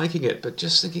disliking it, but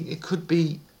just thinking it could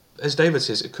be, as David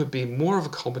says, it could be more of a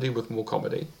comedy with more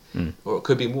comedy, or it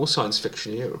could be more science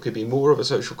fiction-y, or it could be more of a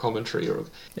social commentary, or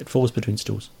it falls between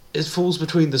stools. It falls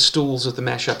between the stools of the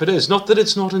mashup. It is not that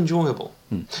it's not enjoyable.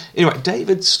 Anyway,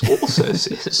 David also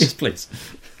says, yes, please.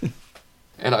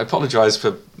 And I apologise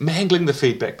for mangling the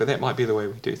feedback, but that might be the way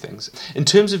we do things. In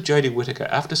terms of Jodie Whittaker,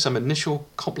 after some initial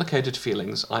complicated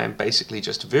feelings, I am basically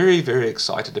just very, very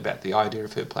excited about the idea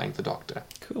of her playing the Doctor.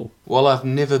 Cool. While I've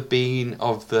never been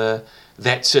of the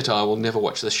that's it, I will never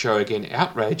watch the show again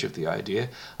outrage of the idea,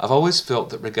 I've always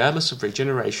felt that regardless of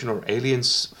regeneration or alien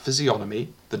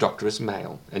physiognomy, the Doctor is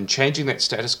male, and changing that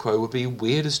status quo would be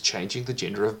weird as changing the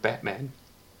gender of Batman.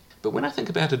 But when I think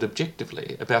about it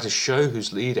objectively, about a show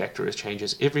whose lead actor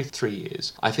changes every 3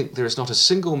 years, I think there is not a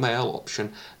single male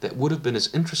option that would have been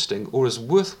as interesting or as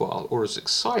worthwhile or as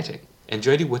exciting. And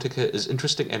Jodie Whittaker is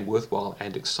interesting and worthwhile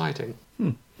and exciting.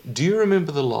 Do you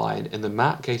remember the line in the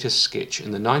Mark Gatiss sketch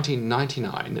in the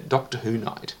 1999 Doctor Who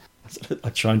night?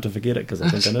 I'm trying to forget it because I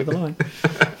think I know the line.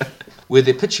 Where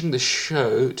they're pitching the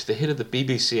show to the head of the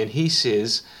BBC and he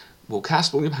says, we'll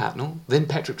cast William Hartnell, then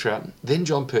Patrick Troughton, then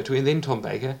John Pertwee, and then Tom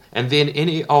Baker, and then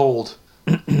any old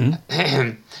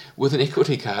with an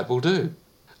equity card will do.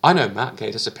 I know Mark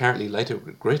Gatiss apparently later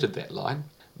regretted that line,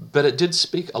 but it did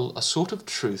speak a sort of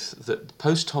truth that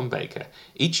post-Tom Baker,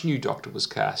 each new Doctor was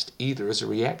cast either as a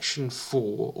reaction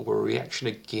for or a reaction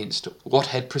against what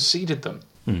had preceded them.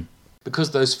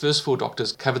 Because those first 4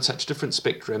 Doctors covered such different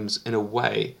spectrums in a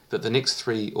way that the next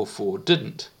 3 or 4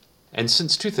 didn't. And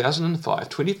since 2005,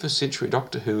 21st Century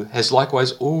Doctor Who has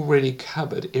likewise already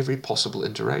covered every possible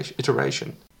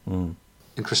iteration. In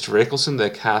Christopher Eccleston,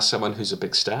 they cast someone who's a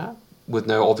big star, with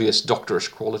no obvious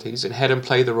doctorish qualities, and had him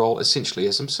play the role essentially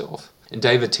as himself. In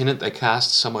David Tennant, they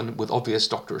cast someone with obvious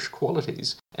doctorish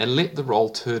qualities, and let the role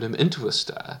turn him into a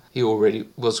star he already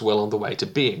was well on the way to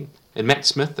being. In Matt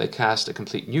Smith, they cast a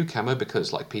complete newcomer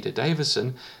because, like Peter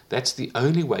Davison, that's the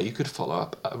only way you could follow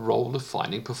up a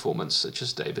role-defining performance such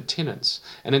as David Tennant's.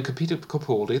 And in Peter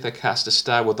Capaldi, they cast a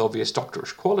star with obvious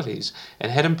doctorish qualities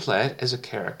and had him play it as a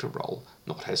character role,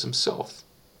 not as himself.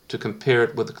 To compare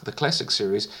it with the classic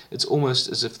series, it's almost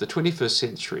as if the 21st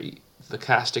century the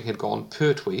casting had gone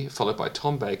Pertwee, followed by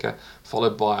Tom Baker,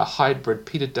 followed by a hybrid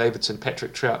Peter Davidson,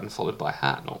 Patrick Troughton, followed by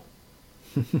Hartnell.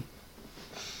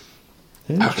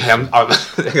 Okay, hang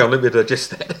on, let me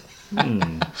digest that.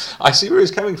 I see where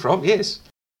he's coming from, yes.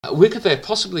 Where could they have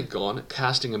possibly gone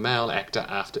casting a male actor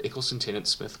after Eccleston, Tennant,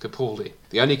 Smith, Capaldi?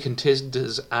 The only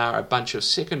contenders are a bunch of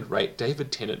second-rate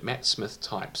David Tennant, Matt Smith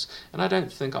types, and I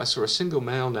don't think I saw a single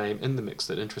male name in the mix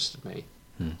that interested me.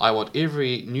 I want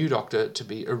every new Doctor to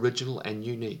be original and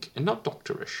unique, and not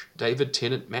doctorish. David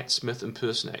Tennant, Matt Smith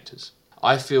impersonators.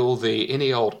 I feel the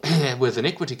any old with an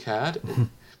equity card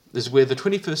is where the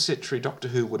 21st century Doctor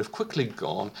Who would have quickly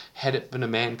gone had it been a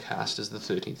man cast as the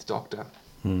 13th Doctor.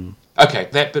 Okay,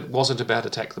 that bit wasn't about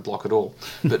Attack the Block at all.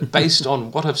 But based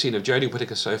on what I've seen of Jodie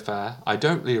Whittaker so far, I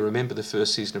don't really remember the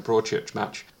first season of Broadchurch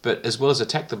much. But as well as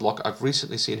Attack the Block, I've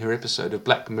recently seen her episode of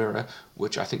Black Mirror,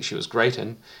 which I think she was great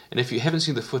in. And if you haven't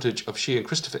seen the footage of she and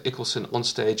Christopher Eccleston on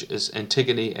stage as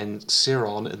Antigone and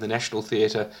Ceron in the National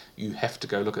Theatre, you have to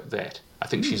go look at that. I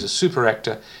think she's a super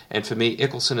actor, and for me,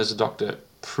 Eccleston as a Doctor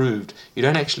proved you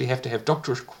don't actually have to have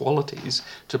doctorish qualities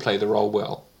to play the role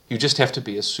well. You just have to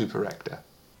be a super actor.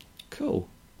 Cool.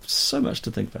 So much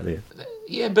to think about here.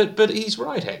 Yeah, but he's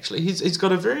right, actually. He's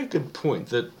got a very good point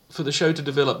that for the show to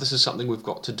develop, this is something we've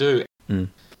got to do.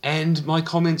 And my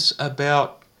comments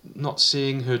about not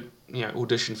seeing her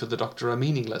audition for the Doctor are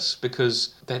meaningless,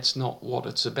 because that's not what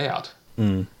it's about.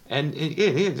 And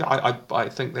I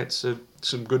think that's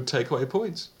some good takeaway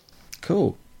points.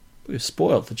 Cool. We've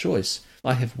spoiled the choice.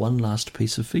 I have one last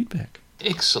piece of feedback.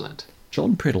 Excellent.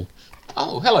 John Preddle.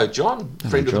 Oh, hello, John.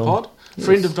 Friend of the pod. Yes.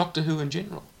 Friend of Doctor Who in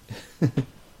general.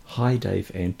 Hi,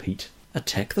 Dave and Pete.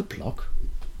 Attack the Block?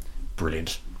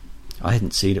 Brilliant. I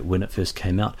hadn't seen it when it first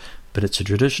came out, but it's a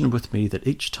tradition with me that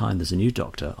each time there's a new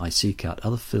Doctor, I seek out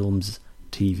other films,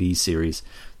 TV series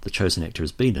the chosen actor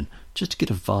has been in, just to get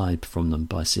a vibe from them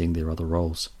by seeing their other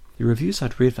roles. The reviews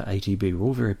I'd read for ATB were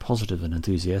all very positive and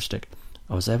enthusiastic.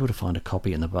 I was able to find a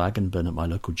copy in the bargain bin at my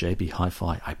local JB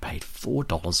Hi-Fi. I paid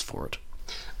 $4 for it.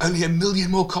 Only 1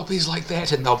 million more copies like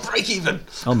that and they'll break even.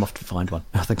 I'm off to find one,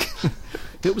 I think.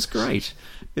 It was great.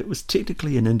 It was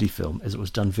technically an indie film, as it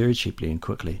was done very cheaply and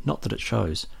quickly. Not that it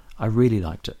shows. I really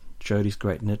liked it. Jodie's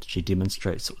great in it. She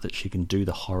demonstrates that she can do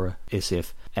the horror,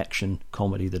 SF, action,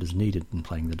 comedy that is needed in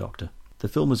playing the Doctor. The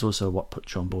film is also what put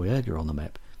John Boyega on the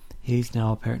map. He's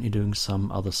now apparently doing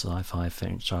some other sci-fi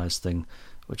franchise thing,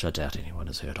 which I doubt anyone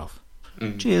has heard of.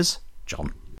 Cheers,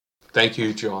 John. Thank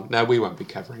you, John. No, we won't be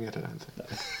covering it, I don't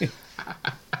think.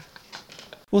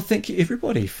 Well, thank you,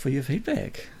 everybody, for your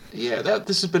feedback. Yeah,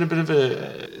 this has been a bit of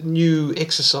a new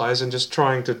exercise in just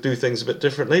trying to do things a bit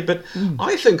differently, but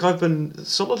I think I've been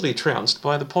solidly trounced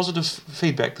by the positive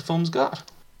feedback the film's got.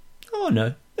 Oh,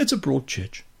 no. It's a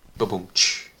Broadchurch. Ba-boom.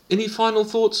 Any final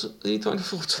thoughts? Any final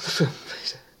thoughts on the film,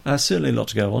 Peter? Certainly a lot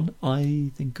to go on.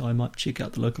 I think I might check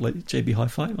out the local JB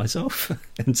Hi-Fi myself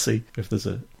and see if there's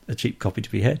a cheap copy to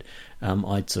be had.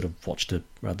 I'd sort of watched a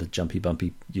rather jumpy,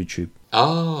 bumpy YouTube.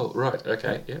 Oh, right,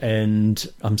 okay. Yeah. And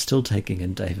I'm still taking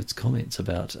in David's comments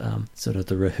about sort of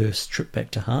the rehearsed trip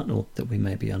back to Hartnell that we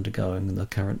may be undergoing in the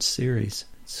current series.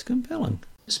 It's compelling.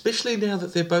 Especially now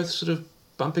that they're both sort of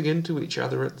bumping into each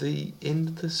other at the end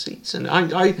of the season.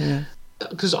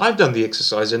 Because I've done the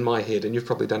exercise in my head, and you've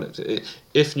probably done it.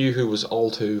 If New Who was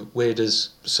old Who, where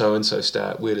does so-and-so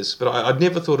start? But I'd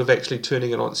never thought of actually turning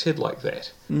it on its head like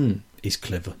that. He's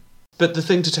clever. But the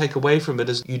thing to take away from it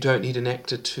is you don't need an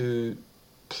actor to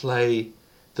play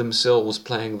themselves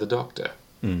playing the Doctor.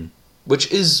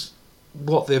 Which is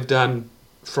what they've done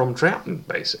from Troughton,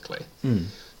 basically.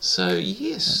 So,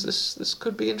 yes, this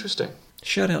could be interesting.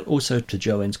 Shout out also to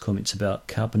Joanne's comments about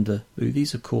Carpenter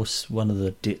movies. Of course, one of the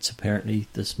debts apparently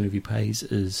this movie pays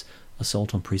is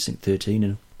Assault on Precinct 13,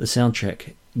 and the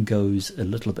soundtrack goes a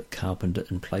little bit Carpenter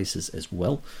in places as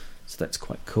well, so that's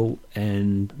quite cool.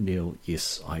 And Neil,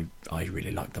 yes, I really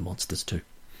like the monsters too.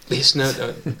 Yes, no,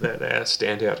 they are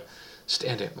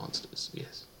standout monsters,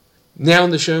 yes. Now in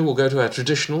the show, we'll go to our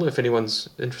traditional, if anyone's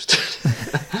interested.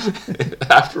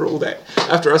 After all that,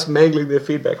 after us mangling their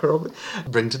feedback horribly,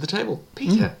 bring to the table.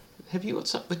 Peter, have you got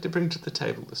something to bring to the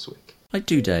table this week? I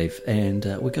do, Dave, and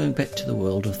we're going back to the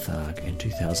world of Tharg in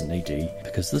 2000 AD,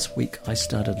 because this week I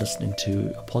started listening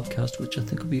to a podcast which I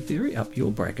think will be very up your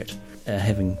bracket,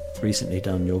 having recently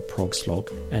done your prog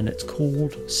slog, and it's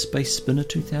called Space Spinner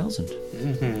 2000.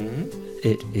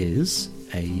 It is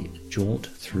a jaunt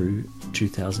through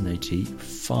 2000 AD,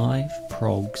 5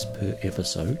 progs per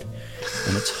episode,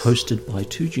 and it's hosted by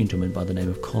two gentlemen by the name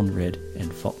of Conrad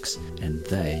and Fox, and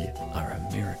they are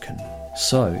American.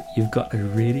 So you've got a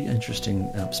really interesting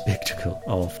spectacle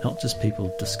of not just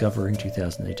people discovering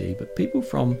 2000 AD, but people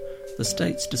from the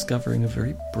States discovering a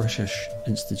very British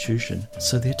institution.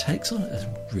 So their takes on it is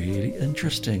really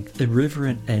interesting,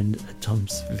 irreverent, and at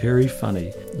times very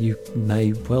funny. You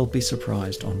may well be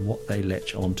surprised on what they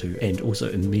latch onto and also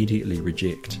immediately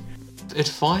reject. At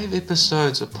 5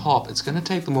 episodes a pop, it's going to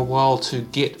take them a while to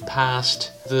get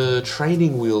past the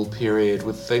training wheel period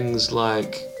with things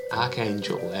like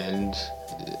Archangel and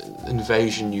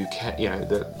Invasion UK,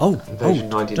 the Invasion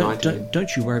 1990.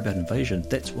 Don't you worry about Invasion.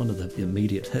 That's one of the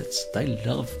immediate hits. They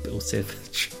love Bill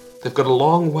Savage. They've got a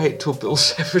long wait till Bill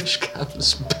Savage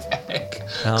comes back.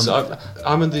 So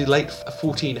I'm in the late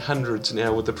 1400s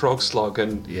now with the Prog Slog,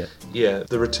 and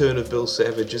the return of Bill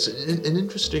Savage is an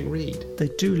interesting read. They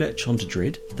do latch onto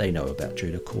Dredd. They know about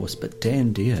Dredd, of course, but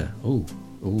Dan Dare, ooh.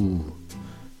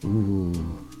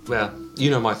 Well,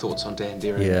 you know my thoughts on Dan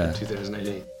Dare in 2000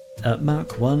 AD.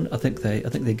 Mark 1, I think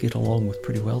they get along with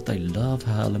pretty well. They love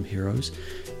Harlem Heroes.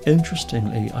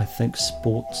 Interestingly, I think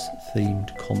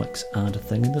sports-themed comics aren't a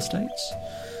thing in the States.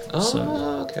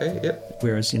 Okay, yep.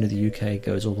 Whereas, the UK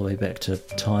goes all the way back to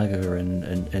Tiger and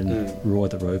Roy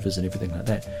the Rovers and everything like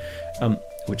that,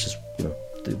 which is,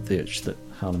 the itch that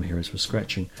Harlem Heroes was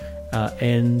scratching.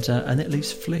 And that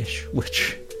leaves Flesh,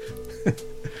 which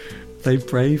they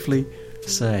bravely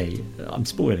say, I'm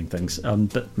spoiling things,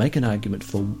 but make an argument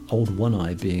for Old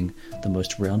One-Eye being the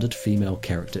most rounded female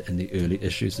character in the early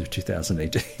issues of 2000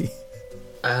 AD.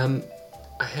 I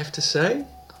have to say,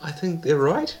 I think they're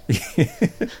right.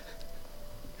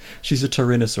 She's a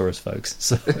Tyrannosaurus, folks.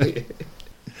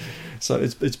 So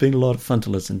it's been a lot of fun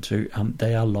to listen to.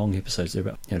 They are long episodes. They're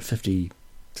about 50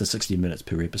 to 60 minutes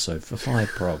per episode for 5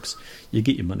 progs. You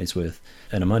get your money's worth,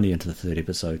 and I'm only into the 3rd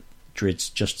episode. Dredd's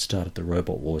just started the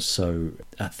Robot Wars, so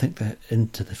I think they're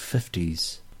into the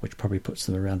 50s, which probably puts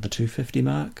them around the 250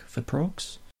 mark for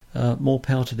progs. More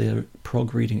power to their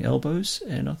prog reading elbows,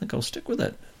 and I think I'll stick with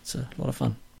it. It's a lot of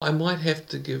fun. I might have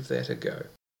to give that a go.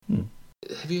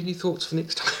 Have you any thoughts for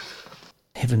next time?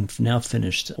 Having now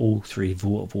finished all 3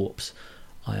 Vorp Warps,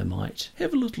 I might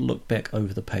have a little look back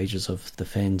over the pages of the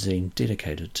fanzine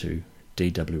dedicated to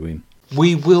DWM.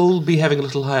 We will be having a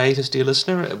little hiatus, dear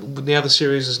listener. Now the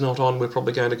series is not on, we're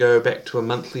probably going to go back to a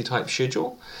monthly type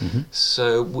schedule. Mm-hmm.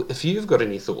 So if you've got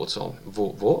any thoughts on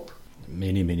Vorp,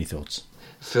 many, many thoughts,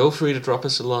 feel free to drop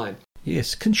us a line.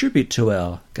 Yes, contribute to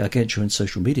our gargantuan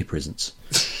social media presence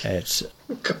at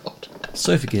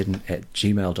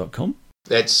sofageddon@gmail.com.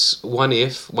 That's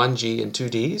 1F, 1G and 2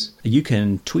 Ds. You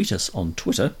can tweet us on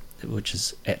Twitter, which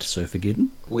is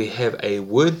 @Sofageddon. We have a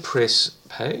WordPress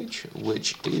page,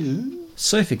 which is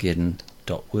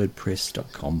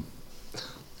sofageddon.wordpress.com.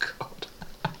 God.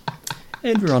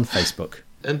 And we're on Facebook.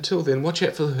 Until then, watch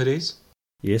out for the hoodies.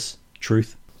 Yes,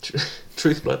 truth.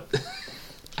 Truth blood.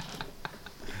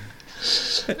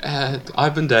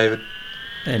 I've been David.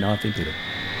 And I've been Peter.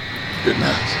 Good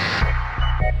night.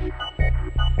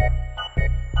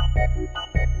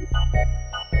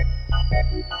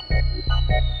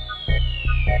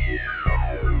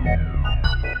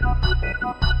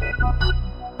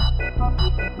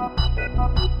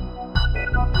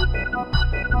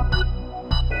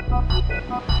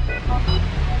 Thank you.